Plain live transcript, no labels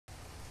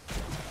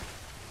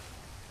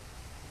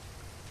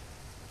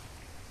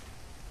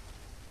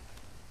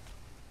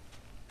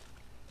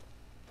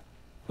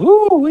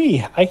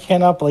Ooh-wee. I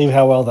cannot believe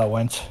how well that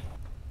went.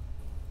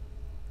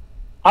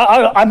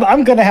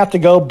 I'm gonna have to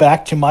go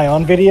back to my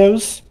own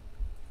videos.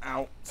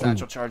 Ow, Ooh.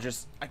 satchel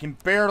charges. I can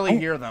barely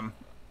hear them.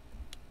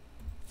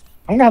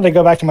 I'm gonna have to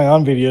go back to my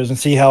own videos and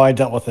see how I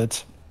dealt with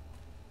it.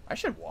 I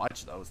should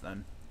watch those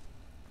then.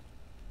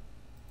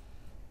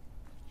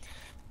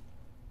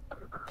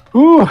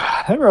 Ooh,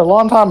 they were a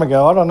long time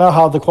ago. I don't know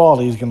how the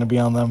quality is gonna be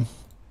on them.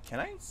 Can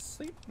I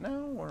sleep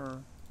now, or...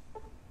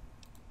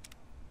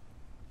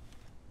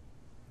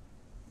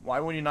 Why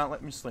would you not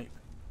let me sleep?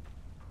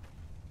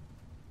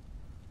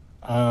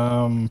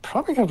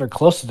 Probably because they're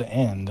close to the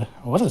end.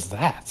 What is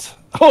that?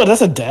 Oh,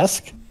 that's a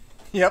desk?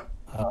 Yep.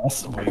 Oh,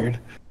 that's weird.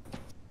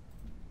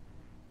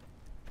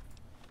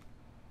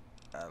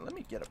 Let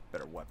me get a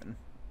better weapon.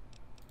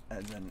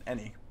 As in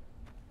any.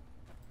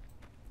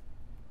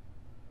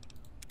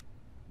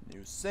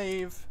 New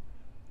save.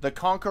 The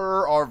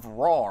Conqueror of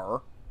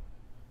Rar.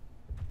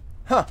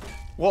 Huh.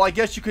 Well, I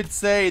guess you could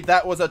say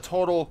that was a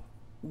total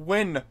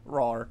win,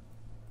 Rar.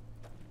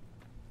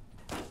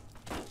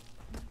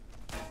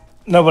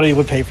 Nobody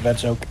would pay for that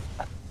joke.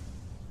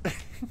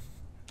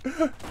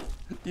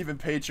 Even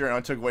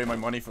Patreon took away my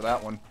money for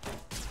that one.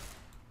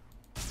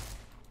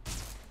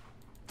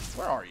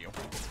 Where are you?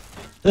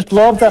 Just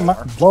blow up that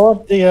blow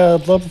up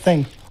the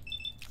thing.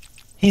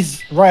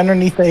 He's right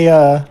underneath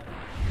a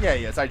Yeah,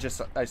 yes, I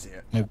see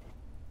it. Nope.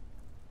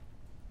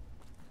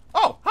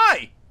 Oh,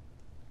 hi!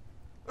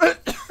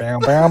 Bam,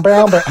 bam,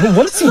 bam, bam.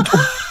 What is he?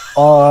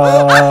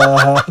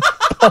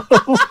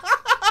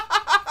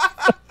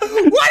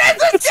 What is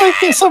this? It's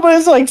like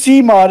somebody's like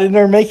Gmod and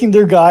they're making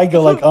their guy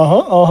go like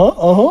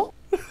uh-huh.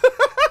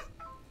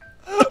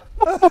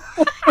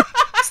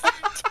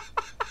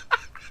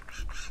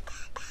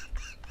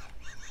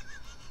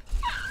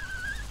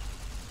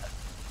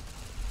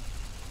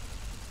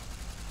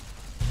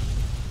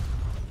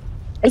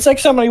 It's like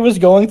somebody was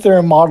going through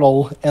a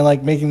model and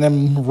like making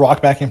them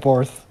rock back and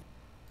forth.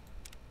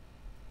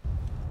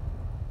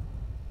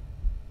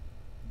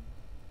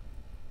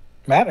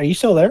 Matt, are you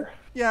still there?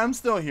 Yeah, I'm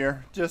still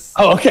here. Just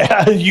Oh, okay.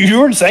 You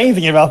weren't saying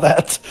anything about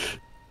that.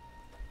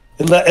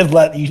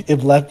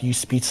 It left you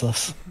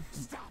speechless.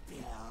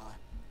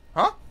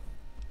 huh?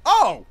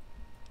 Oh,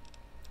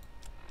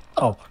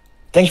 Oh,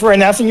 thanks for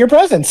announcing your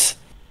presence.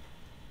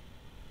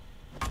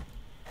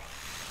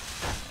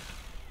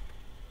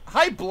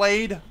 hi,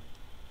 Blade.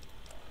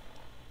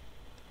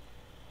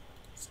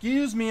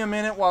 Excuse me a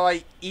minute while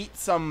I eat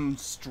some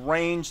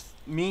strange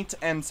meat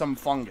and some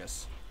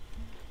fungus.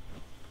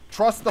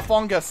 Trust the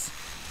fungus.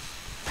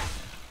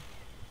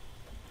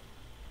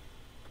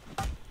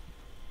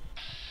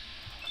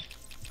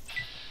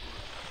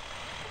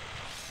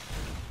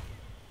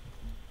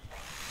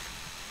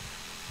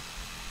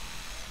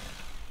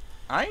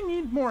 I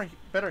need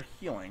better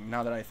healing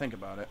now that I think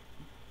about it.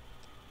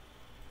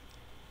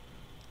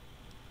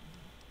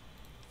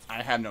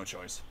 I have no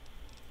choice.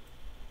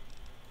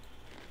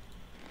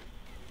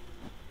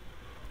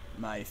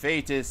 My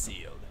fate is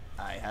sealed.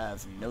 I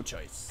have no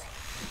choice.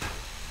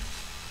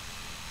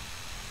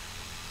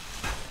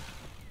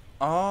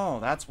 Oh,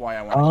 that's why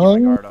I want to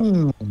keep my guard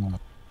up.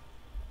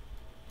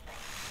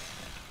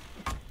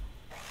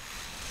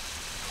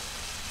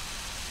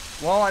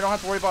 Well, I don't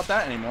have to worry about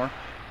that anymore.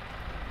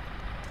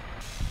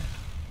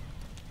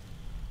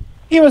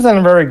 He wasn't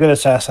a very good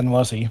assassin,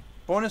 was he?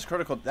 Bonus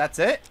critical. That's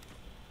it?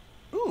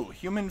 Ooh,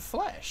 human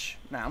flesh.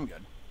 Nah, I'm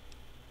good.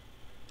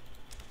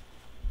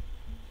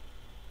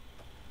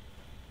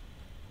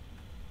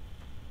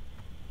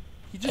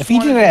 He just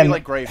wanted to be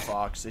like Gray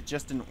Fox. It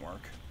just didn't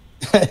work.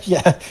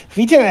 Yeah, if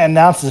he didn't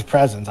announce his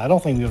presence, I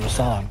don't think we would have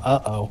saw him.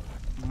 Uh-oh.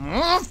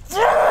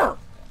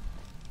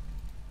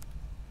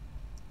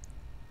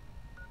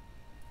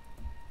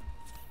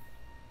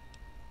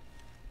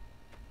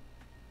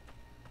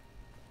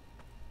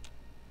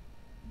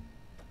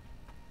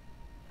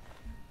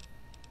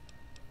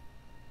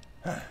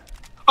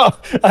 Oh,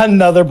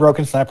 another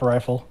broken sniper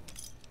rifle.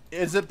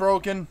 Is it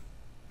broken?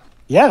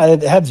 Yeah,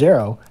 it had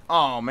 0.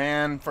 Oh,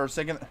 man. For a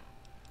second.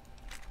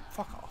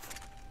 Fuck off.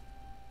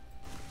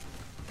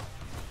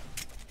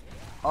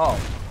 Oh.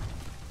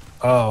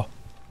 Oh.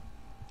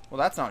 Well,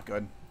 that's not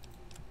good.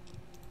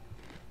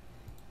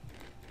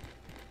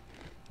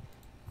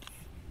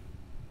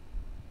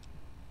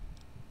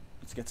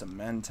 Let's get some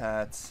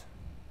mentats.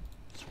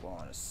 Scroll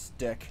on a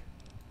stick.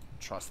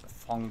 Trust the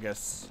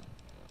fungus.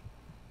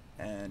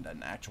 And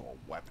an actual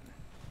weapon.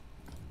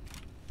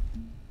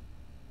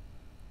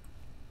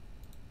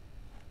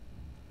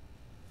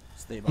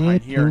 Stay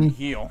behind here and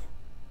heal.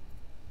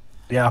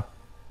 Yeah.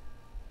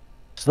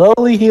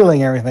 Slowly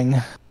healing everything.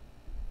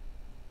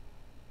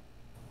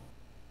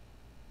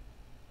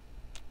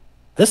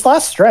 This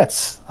last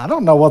stretch, I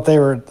don't know what they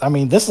were. I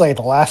mean, this is like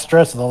the last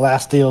stretch of the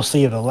last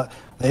DLC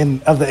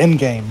of the end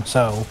game.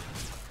 So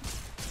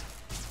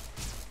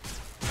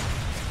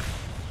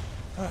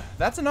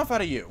that's enough out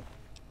of you.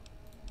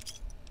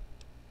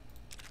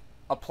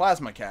 A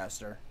plasma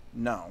caster?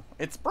 No,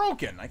 it's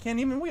broken. I can't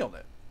even wield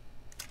it.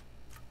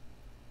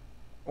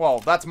 Well,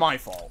 that's my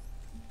fault.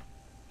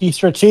 he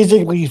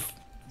strategically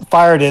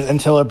fired it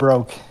until it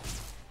broke.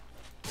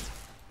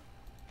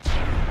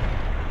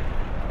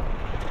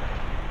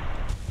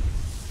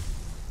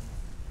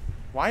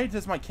 Why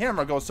does my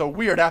camera go so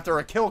weird after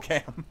a kill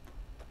cam?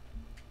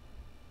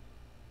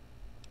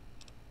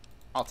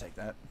 I'll take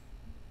that.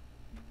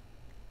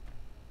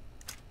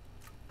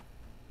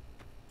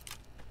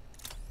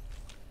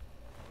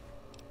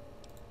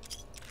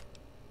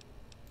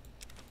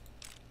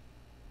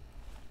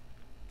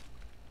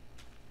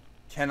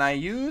 Can I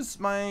use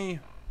my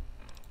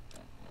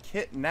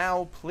kit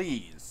now,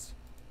 please?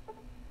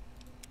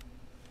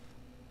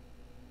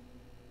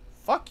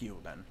 Fuck you,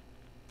 then.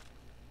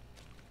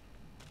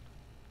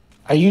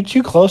 Are you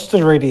too close to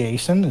the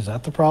radiation? Is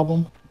that the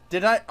problem?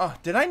 Did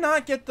I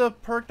not get the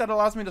perk that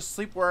allows me to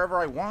sleep wherever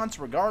I want,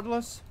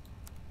 regardless?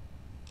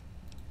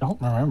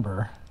 Don't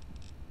remember.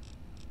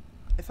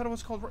 I thought it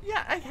was called...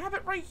 Yeah, I have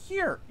it right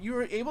here. You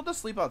were able to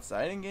sleep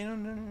outside and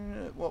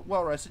gain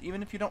well rested,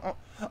 even if you don't...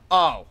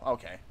 Oh,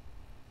 okay.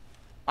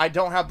 I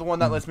don't have the one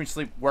that lets me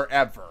sleep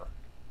wherever.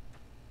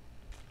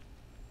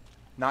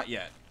 Not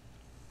yet.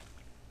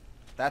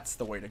 That's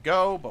the way to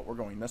go, but we're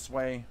going this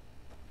way.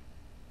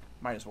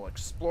 Might as well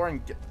explore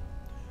and get...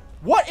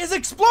 What is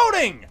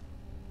exploding?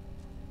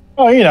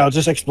 Oh, you know,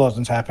 just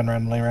explosions happen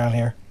randomly around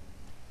here.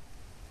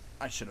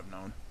 I should have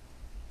known.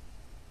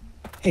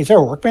 Hey, is there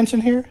a workbench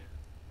in here?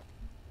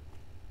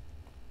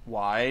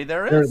 Why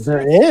there is?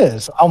 There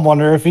is. I'm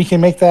wondering if we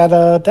can make that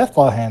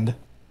Deathclaw hand.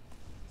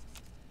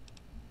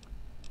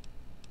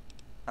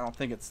 I don't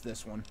think it's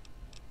this one.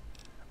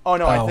 Oh,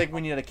 no, I think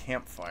we need a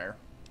campfire.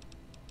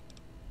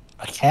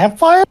 A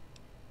campfire?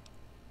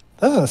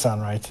 That doesn't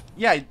sound right.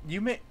 Yeah,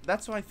 you make...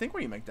 That's what I think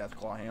where you make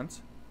Deathclaw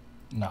hands.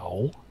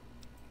 No.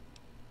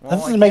 Well, That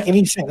doesn't make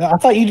any sense. I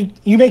thought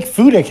you make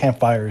food at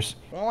campfires.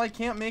 Well, I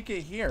can't make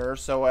it here,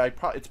 so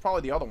it's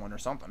probably the other one or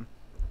something.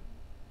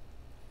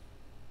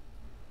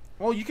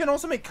 Well, you can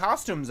also make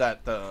costumes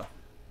at the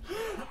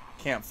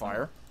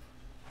campfire.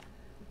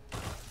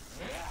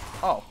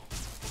 Oh.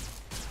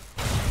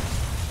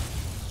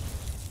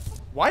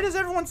 Why does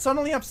everyone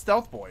suddenly have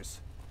stealth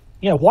boys?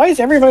 Yeah, why is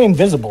everybody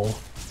invisible?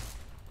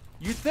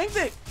 You'd think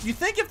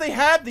if they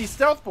had these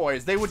stealth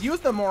boys, they would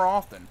use them more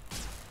often.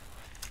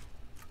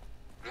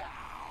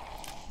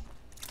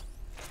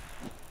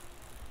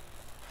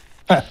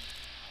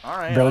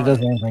 Alright. Barely does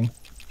anything.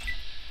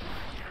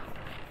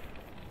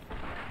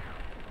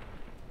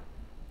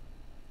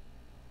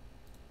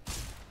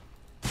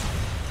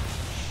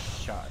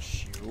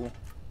 Shush you.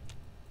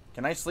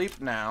 Can I sleep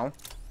now?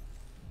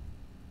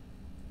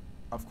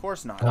 Of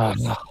course not.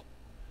 No.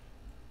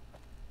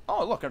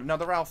 Oh, look,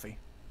 another Ralphie.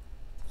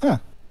 Huh.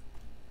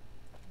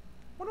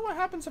 Wonder what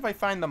happens if I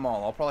find them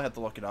all. I'll probably have to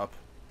look it up.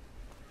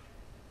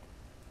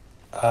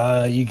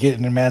 You get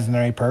an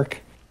imaginary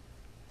perk.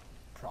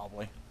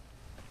 Probably.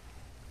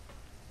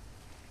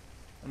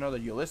 Another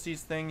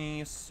Ulysses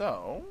thingy,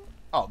 so...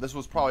 Oh, this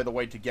was probably the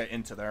way to get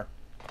into there.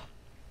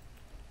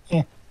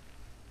 Yeah.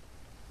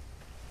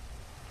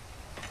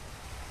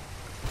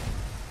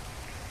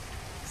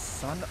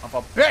 Son of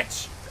a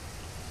bitch!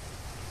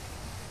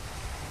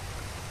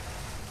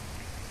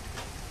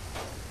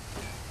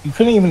 You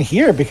couldn't even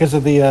hear it because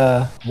of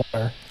the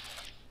water.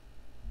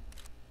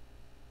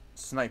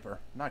 Sniper.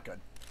 Not good.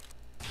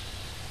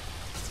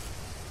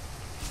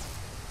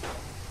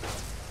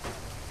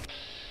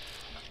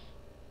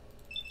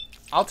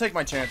 I'll take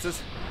my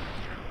chances.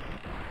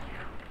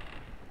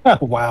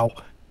 Wow.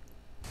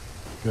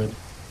 Good.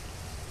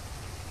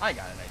 I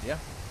got an idea.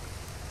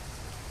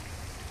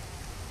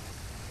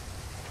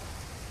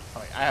 Oh,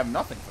 wait, I have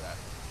nothing for that.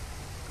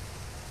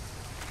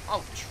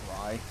 I'll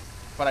try.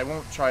 But I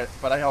won't try it.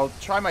 But I'll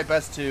try my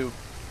best to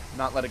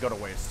not let it go to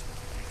waste.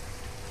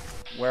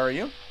 Where are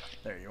you?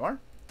 There you are.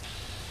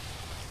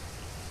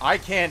 I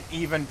can't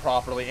even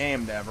properly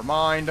aim, never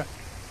mind.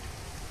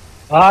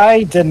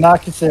 I did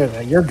not consider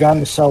that. Your gun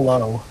is so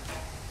low.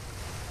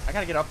 I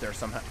gotta get up there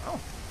somehow. Oh,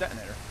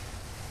 detonator.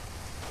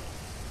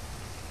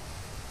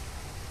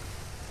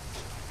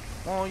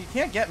 Well, you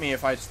can't get me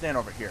if I stand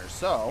over here,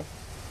 so...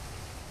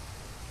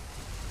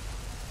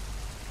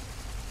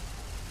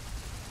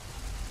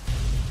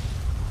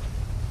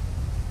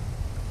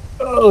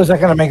 Oh, is that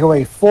going to make a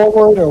way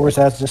forward, or was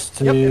that just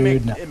to...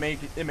 Yep, No. it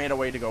made a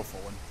way to go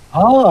forward.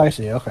 Oh, I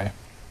see. Okay.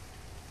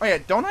 Oh yeah,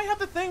 don't I have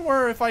the thing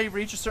where if I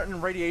reach a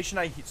certain radiation,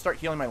 I start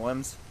healing my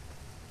limbs?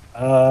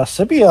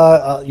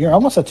 Sibia, you're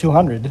almost at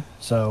 200,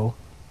 so...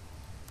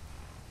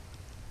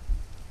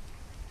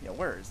 Yeah,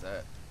 where is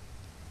that?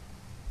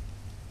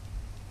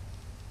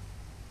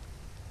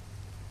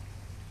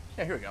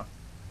 Yeah, here we go.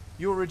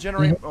 You will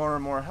regenerate or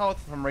more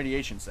health from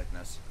radiation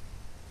sickness.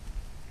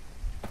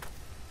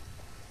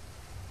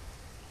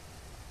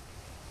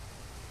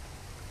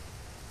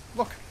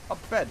 Look, a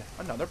bed.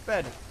 Another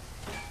bed.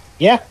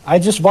 Yeah, I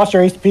just watched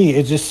your HP.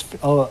 It just...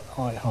 Oh,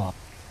 wait, hold on.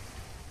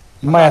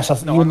 You might have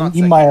something, I'm not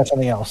you sick. might have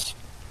something else.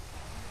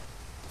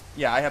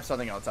 Yeah, I have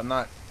something else. I'm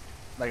not...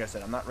 Like I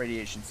said, I'm not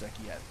radiation sick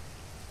yet.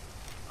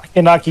 I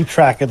cannot keep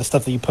track of the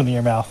stuff that you put in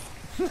your mouth.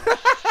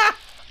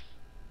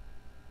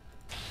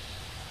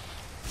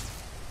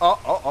 Oh,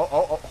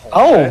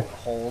 Oh,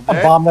 Hold a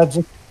it. bomb that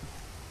just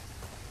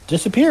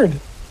disappeared.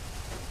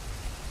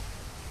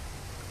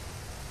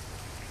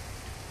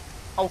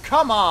 Oh,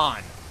 come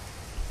on.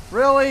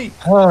 Really?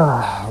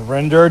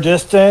 Render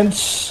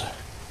distance.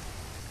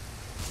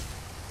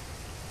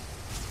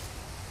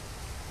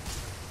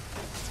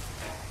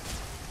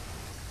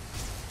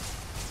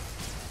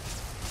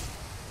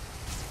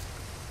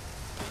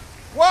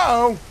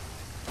 Whoa!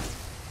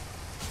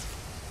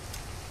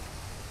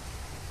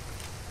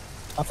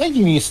 I think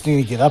you need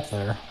to get up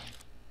there.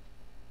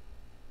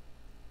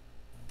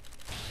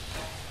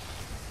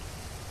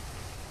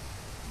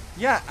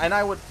 Yeah, and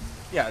I would...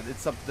 Yeah,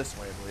 it's up this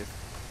way, I believe.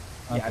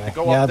 Yeah, I have to Okay.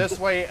 go Yeah, up this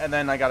way, and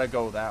then I gotta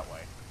go that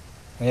way.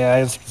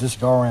 Yeah, just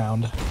go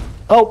around.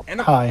 Oh,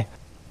 And hi.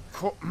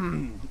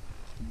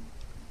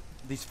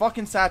 These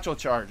fucking satchel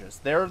charges.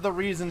 They're the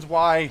reasons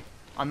why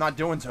I'm not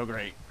doing so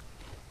great.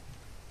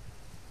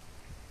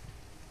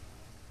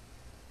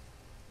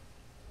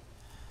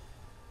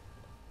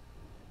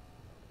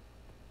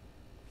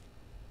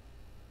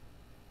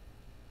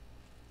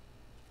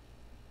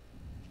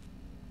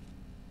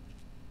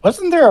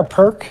 Wasn't there a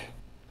perk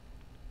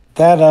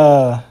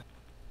that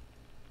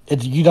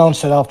you don't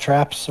set off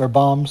traps or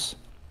bombs?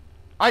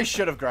 I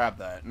should have grabbed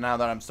that, now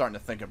that I'm starting to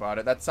think about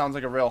it. That sounds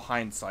like a real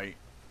hindsight.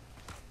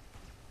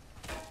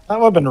 That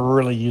would have been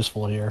really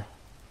useful here.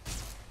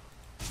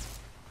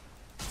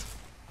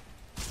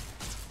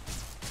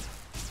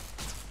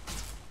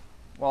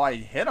 Well, I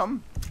hit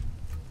him.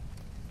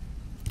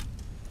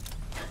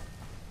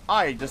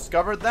 I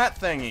discovered that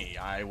thingy.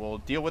 I will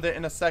deal with it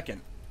in a second.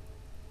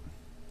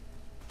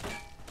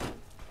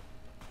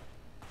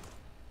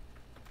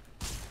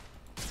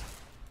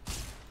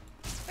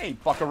 Hey,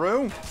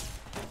 buckaroo.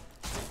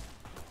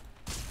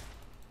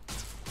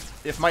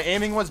 If my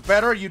aiming was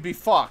better, you'd be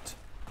fucked.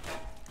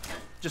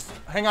 Just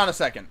hang on a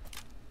second.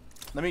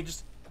 Let me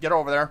just get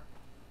over there.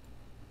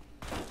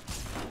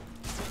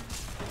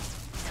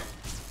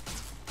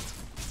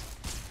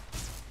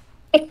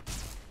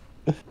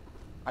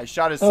 I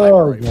shot his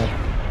sniper rifle. Yeah.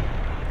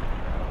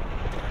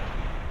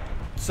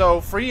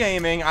 So, free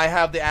aiming, I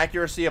have the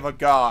accuracy of a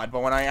god,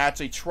 but when I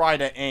actually try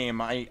to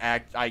aim,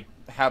 I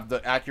have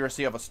the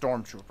accuracy of a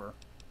stormtrooper.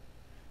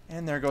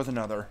 And there goes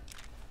another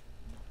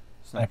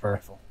sniper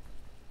rifle.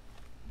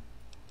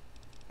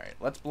 Alright,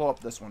 let's blow up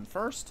this one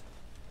first.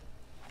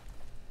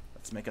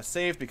 Let's make a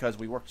save because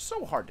we worked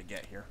so hard to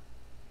get here.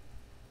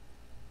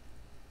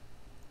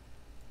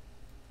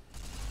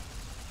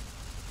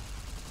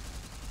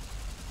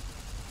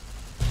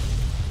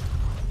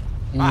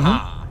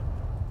 Aha!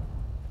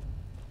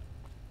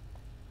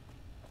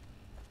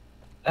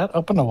 That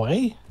open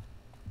away?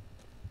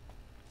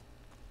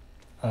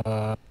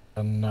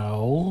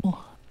 No.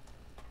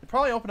 It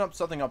probably opened up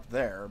something up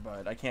there,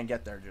 but I can't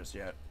get there just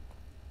yet.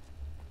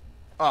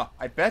 Oh,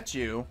 I bet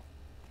you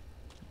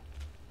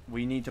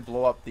we need to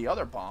blow up the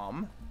other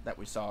bomb that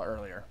we saw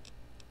earlier.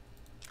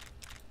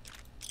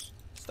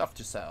 Stuff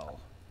to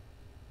sell.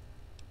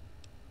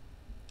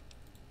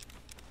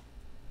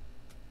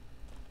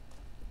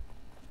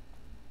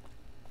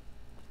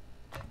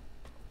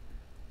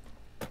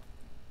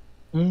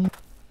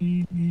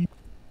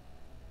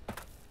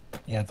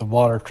 Yeah, the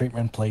water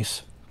treatment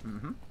place.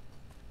 Mm-hmm.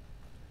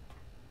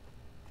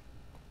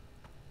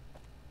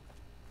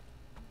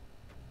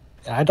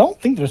 I don't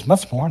think there's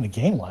much more in the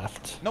game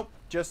left. Nope,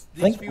 just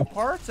these few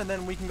parts, and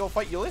then we can go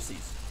fight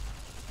Ulysses.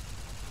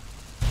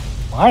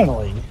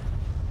 Finally.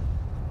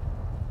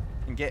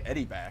 And get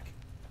Eddie back.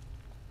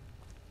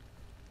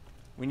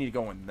 We need to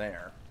go in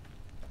there.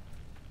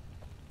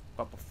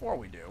 But before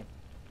we do...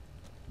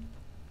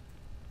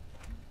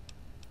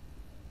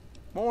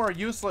 more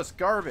useless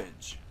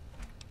garbage.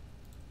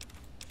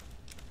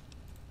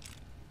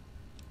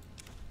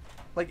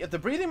 Like, if the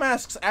breathing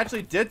masks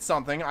actually did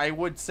something, I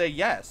would say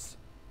yes.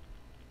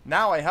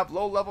 Now I have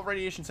low-level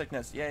radiation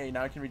sickness. Yay,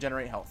 now I can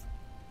regenerate health.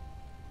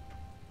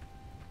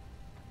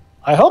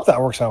 I hope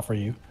that works out for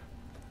you.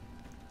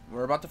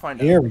 We're about to find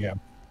out. Here we go.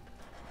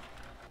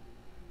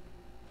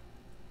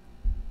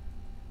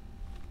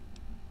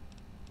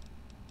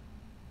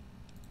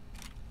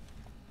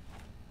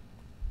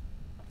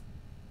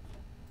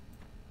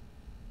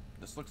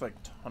 This looks like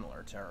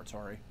tunneler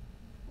territory.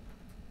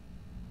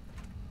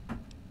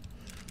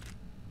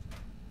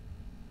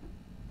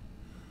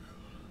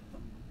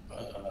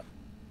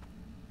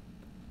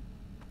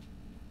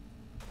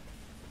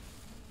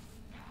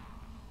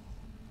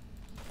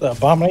 The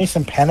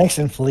abomination panics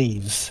and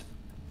flees.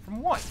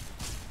 From what?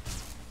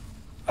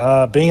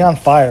 Being on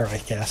fire, I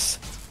guess.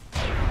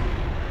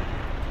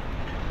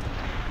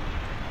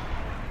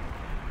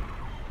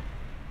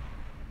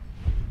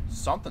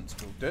 Something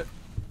spooked it.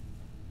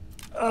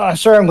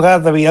 Sure, I'm glad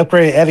that we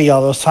upgraded Eddie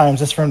all those times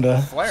just for him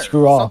to Flares.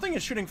 screw off. Something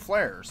is shooting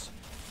flares.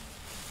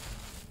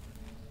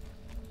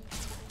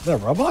 Is that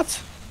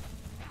robots?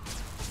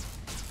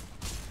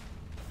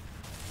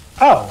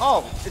 Oh.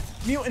 Oh,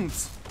 it's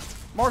mutants.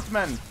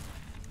 Markmen.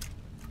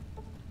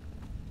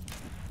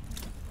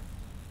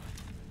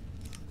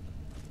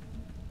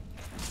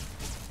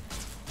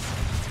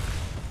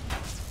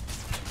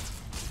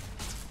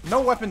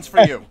 No weapons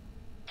for you.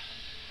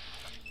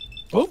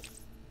 Oop.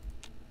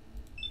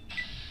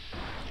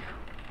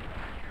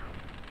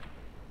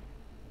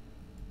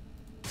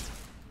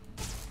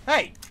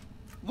 Hey,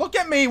 look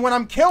at me when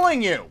I'm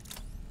killing you.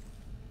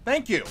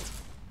 Thank you.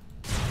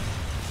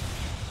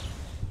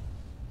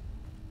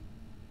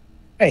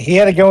 Hey, he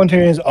had to go into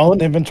his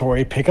own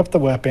inventory, pick up the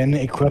weapon,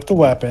 equip the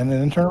weapon,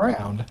 and then turn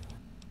around.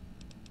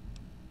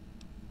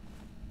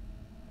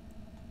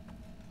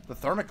 The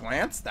thermic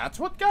lance? That's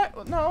what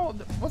got... No,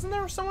 wasn't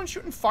there someone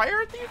shooting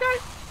fire at you guys?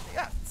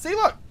 Yeah, see,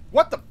 look.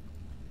 What the...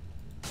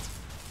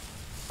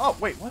 Oh,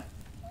 wait, what?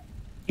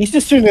 He's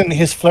just shooting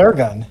his flare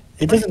gun.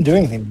 It doesn't do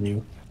anything to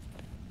you.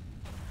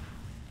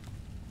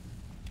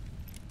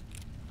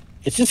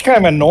 It's just kind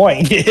of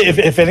annoying,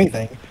 if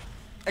anything.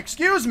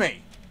 Excuse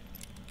me.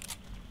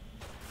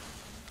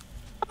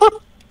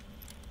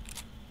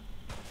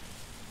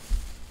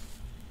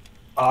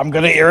 I'm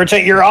gonna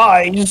irritate your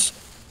eyes.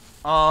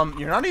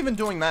 You're not even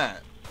doing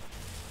that.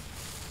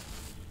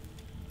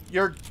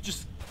 You're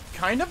just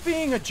kind of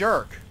being a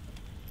jerk.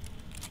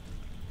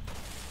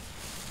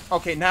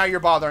 Okay, now you're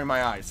bothering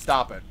my eyes.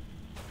 Stop it.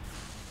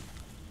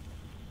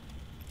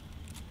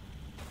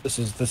 This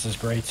is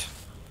great.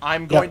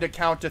 I'm going to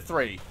count to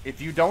 3. If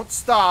you don't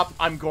stop,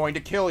 I'm going to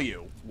kill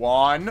you.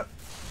 1. I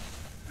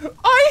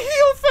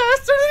heal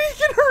faster than he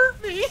can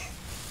hurt me.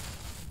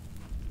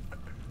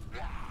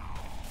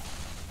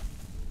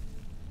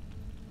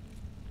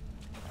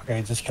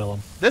 Okay, just kill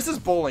him. This is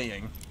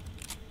bullying.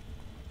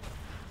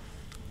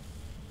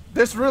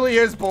 This really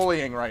is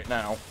bullying right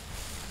now.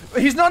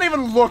 He's not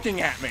even looking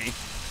at me.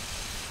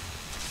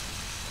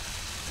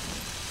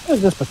 This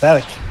is just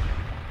pathetic.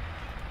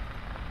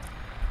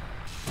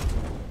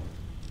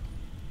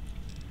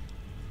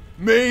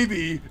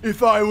 Maybe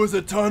if I was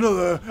a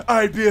tunneler,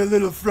 I'd be a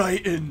little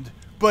frightened.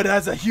 But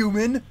as a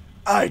human,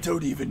 I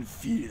don't even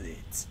feel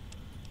it.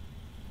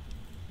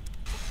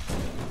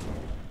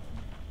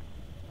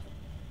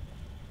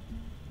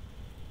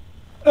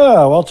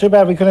 Oh, well, too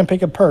bad we couldn't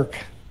pick a perk.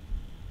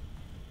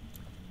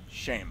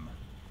 Shame.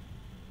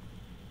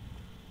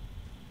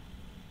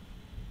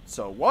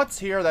 So what's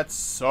here that's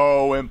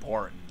so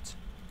important?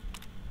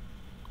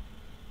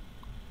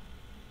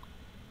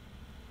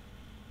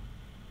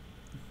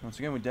 Once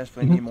again, we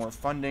desperately need more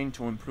funding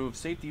to improve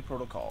safety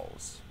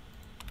protocols.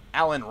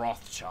 Alan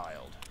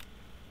Rothschild.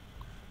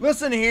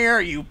 Listen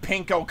here, you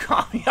pinko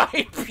commie, I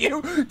hate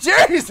you!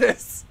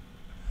 Jesus!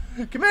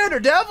 Commander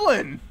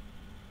Devlin!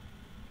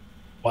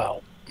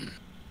 Wow.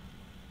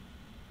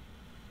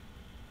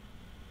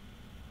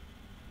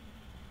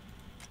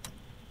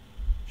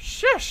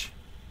 Shush!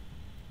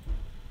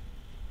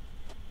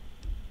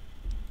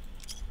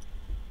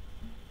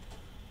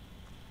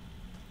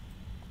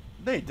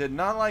 They did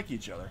not like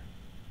each other.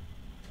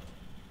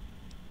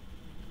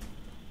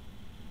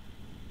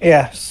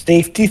 Yeah,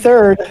 safety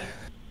third.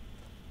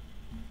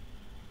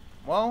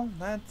 Well,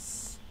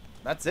 that's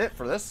it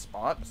for this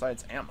spot,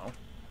 besides ammo.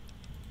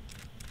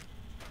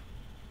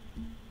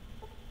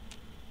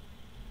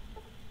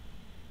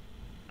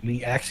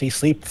 We actually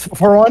sleep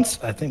for once?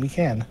 I think we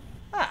can.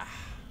 Ah.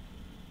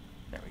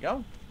 There we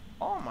go.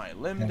 All my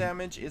limb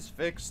damage is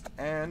fixed,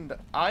 and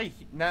I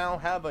now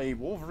have a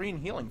Wolverine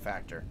healing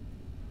factor.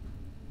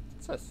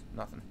 What's this?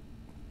 Nothing.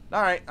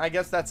 Alright, I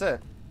guess that's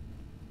it.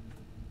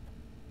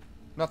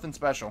 Nothing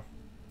special.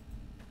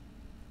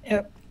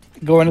 Yep.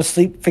 Going to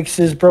sleep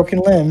fixes broken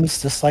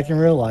limbs, just like in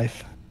real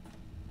life.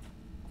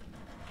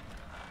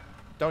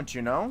 Don't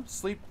you know?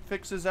 Sleep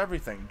fixes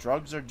everything.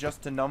 Drugs are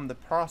just to numb the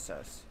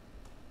process.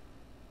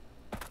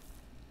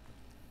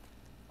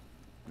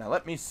 Now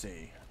let me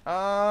see.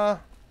 I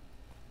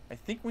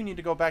think we need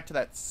to go back to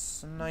that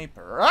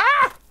sniper.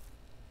 Ah!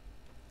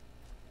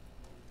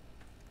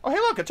 Oh, hey,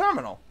 look, a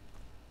terminal.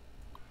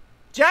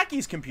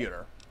 Jackie's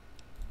computer.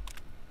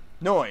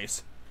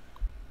 Noise.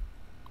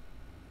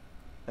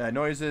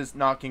 Noises,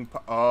 knocking.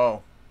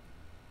 Oh.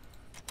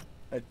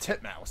 A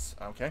titmouse.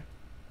 Okay.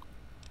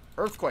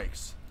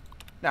 Earthquakes.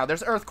 Now,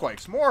 there's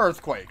earthquakes. More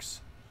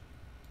earthquakes.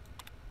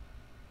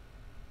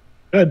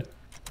 Good.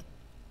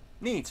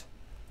 Neat.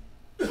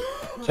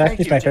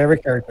 Jackie's my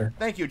favorite character.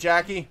 Thank you,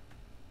 Jackie.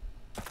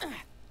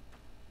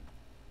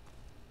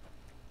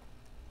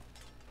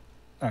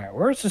 Alright,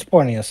 where's this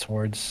pointing us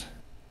towards?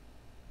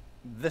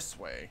 This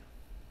way.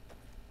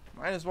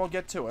 Might as well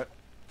get to it.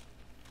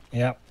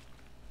 Yep.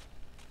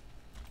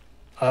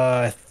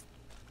 I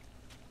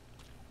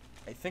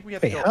think we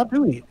have to go. How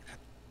do we?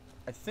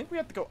 I think we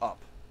have to go up.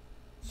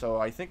 So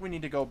I think we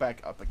need to go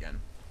back up again.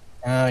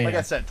 Oh, yeah. Like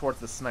I said, towards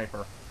the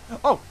sniper.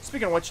 Oh,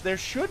 speaking of which, there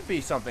should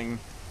be something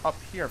up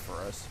here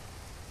for us.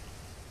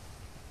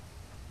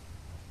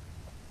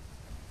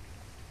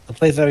 The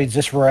place that we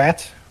just were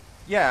at?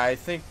 Yeah, I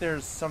think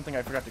there's something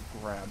I forgot to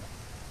grab.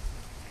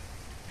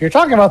 If you're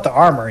talking about the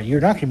armor,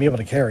 you're not going to be able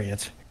to carry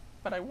it.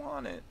 But I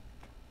want it.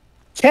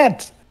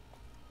 Can't.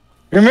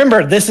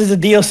 Remember, this is a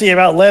DLC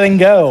about letting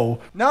go.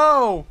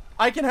 No!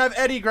 I can have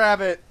Eddie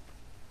grab it.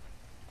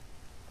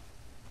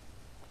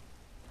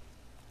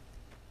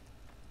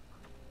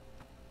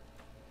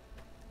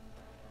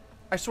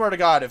 I swear to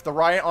God, if the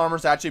riot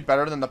armor's actually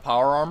better than the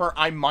power armor,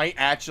 I might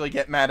actually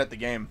get mad at the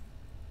game.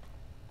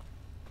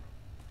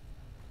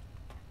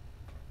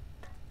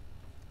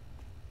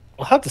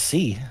 We'll have to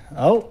see.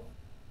 Oh,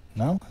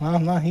 no,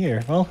 I'm not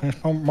here. Well,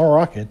 there's more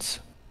rockets.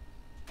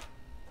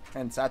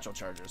 And satchel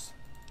chargers.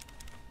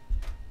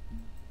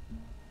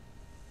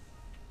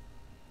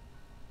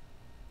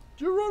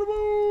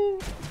 Geronimo!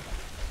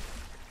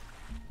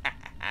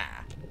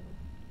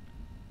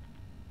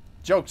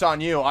 Joke's on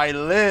you. I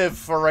live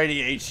for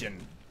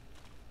radiation.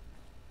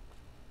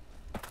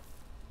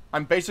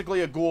 I'm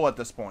basically a ghoul at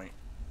this point.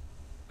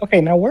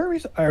 Okay, now where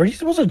are we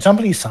supposed to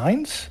jump any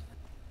signs?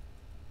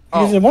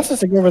 Because it wants us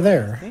to go over I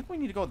there. think we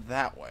need to go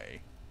that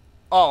way.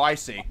 Oh, I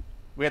see.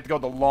 We have to go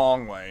the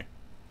long way.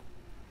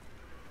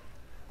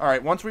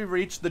 Alright, once we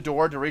reach the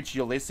door to reach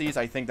Ulysses,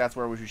 I think that's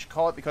where we should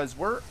call it, because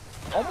we're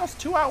almost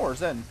 2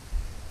 hours in.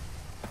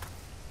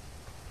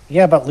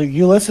 Yeah, but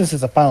Ulysses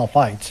is a final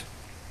fight.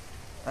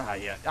 Ah,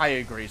 yeah, I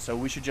agree. So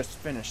we should just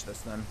finish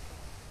this then.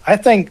 I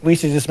think we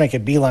should just make a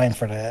beeline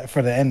for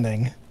the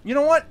ending. You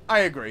know what? I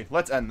agree.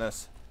 Let's end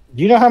this.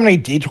 Do you know how many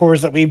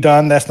detours that we've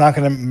done that's not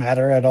going to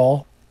matter at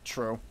all?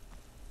 True.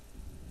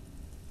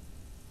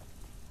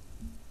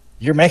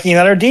 You're making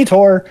another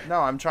detour. No,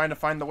 I'm trying to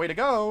find the way to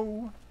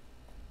go.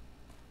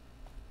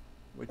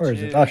 Which Where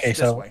is it? Okay, this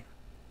so way.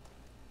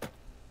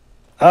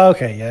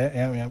 Okay, yeah.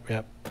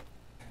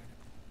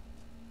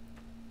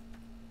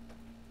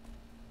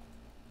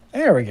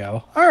 There we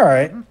go. All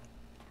right. And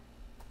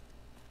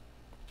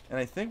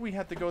I think we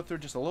have to go through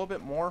just a little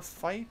bit more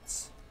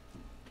fights.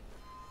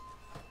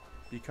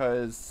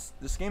 Because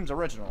this game's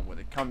original when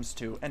it comes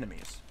to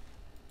enemies.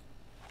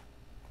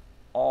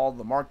 All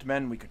the marked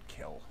men we could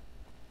kill.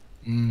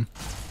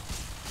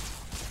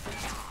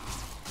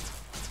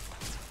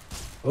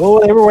 Oh,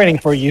 they were waiting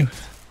for you.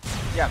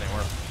 Yeah, they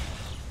were.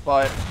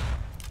 But,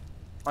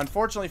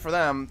 unfortunately for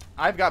them,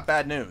 I've got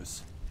bad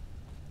news.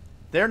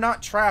 They're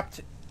not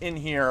trapped in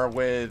here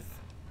with...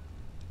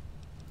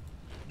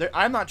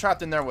 I'm not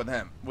trapped in there with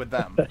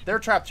them. They're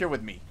trapped here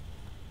with me.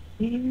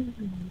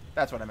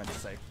 That's what I meant to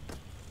say.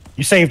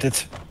 You saved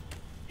it.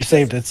 You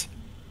saved it.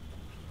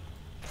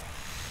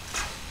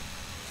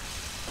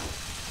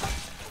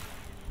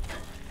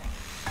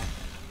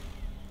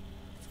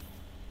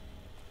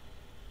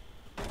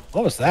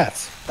 What was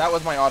that? That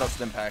was my auto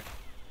stim pack.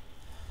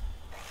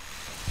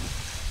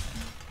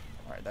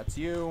 Alright, that's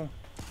you.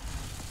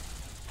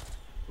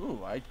 Ooh,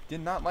 I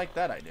did not like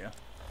that idea.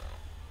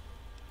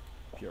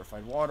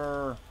 Purified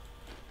water.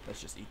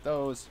 Let's just eat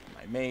those.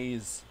 My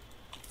maze.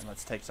 And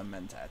let's take some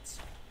mentats.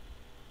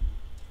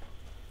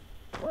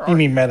 Where are You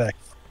mean medic?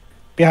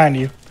 Behind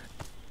you.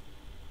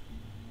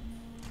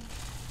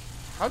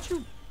 How'd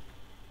you...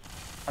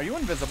 Are you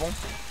invisible?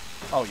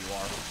 Oh, you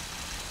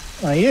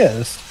are. Oh, he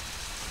is.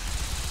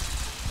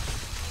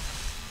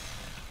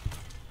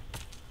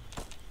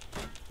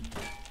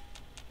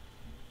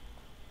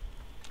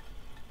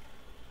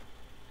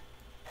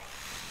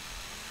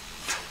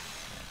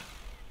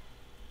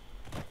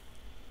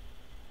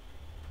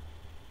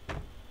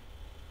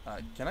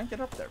 Can I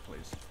get up there,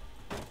 please?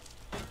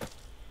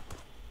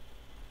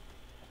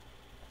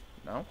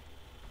 No?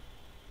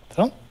 I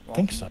don't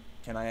think so.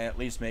 Can I at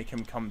least make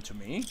him come to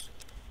me?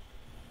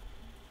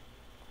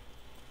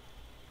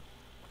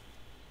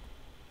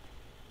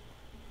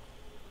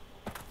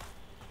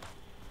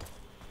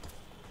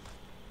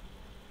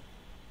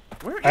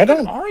 Where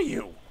even are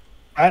you?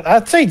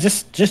 I'd say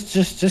just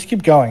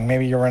keep going.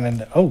 Maybe you're running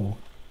into... Oh.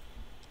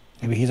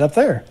 Maybe he's up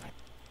there.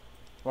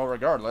 Well,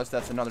 regardless,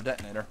 that's another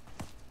detonator.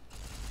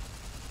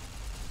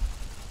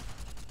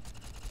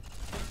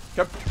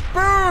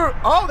 Kaboom!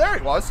 Oh, there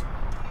he was.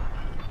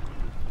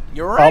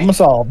 You're right. Problem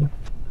solved.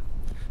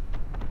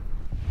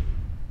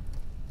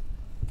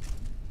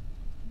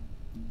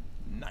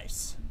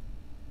 Nice.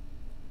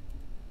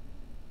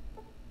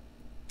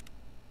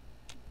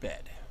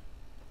 Bed.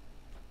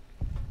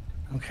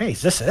 Okay,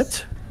 is this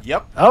it?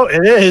 Yep. Oh,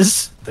 it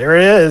is. There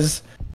it is.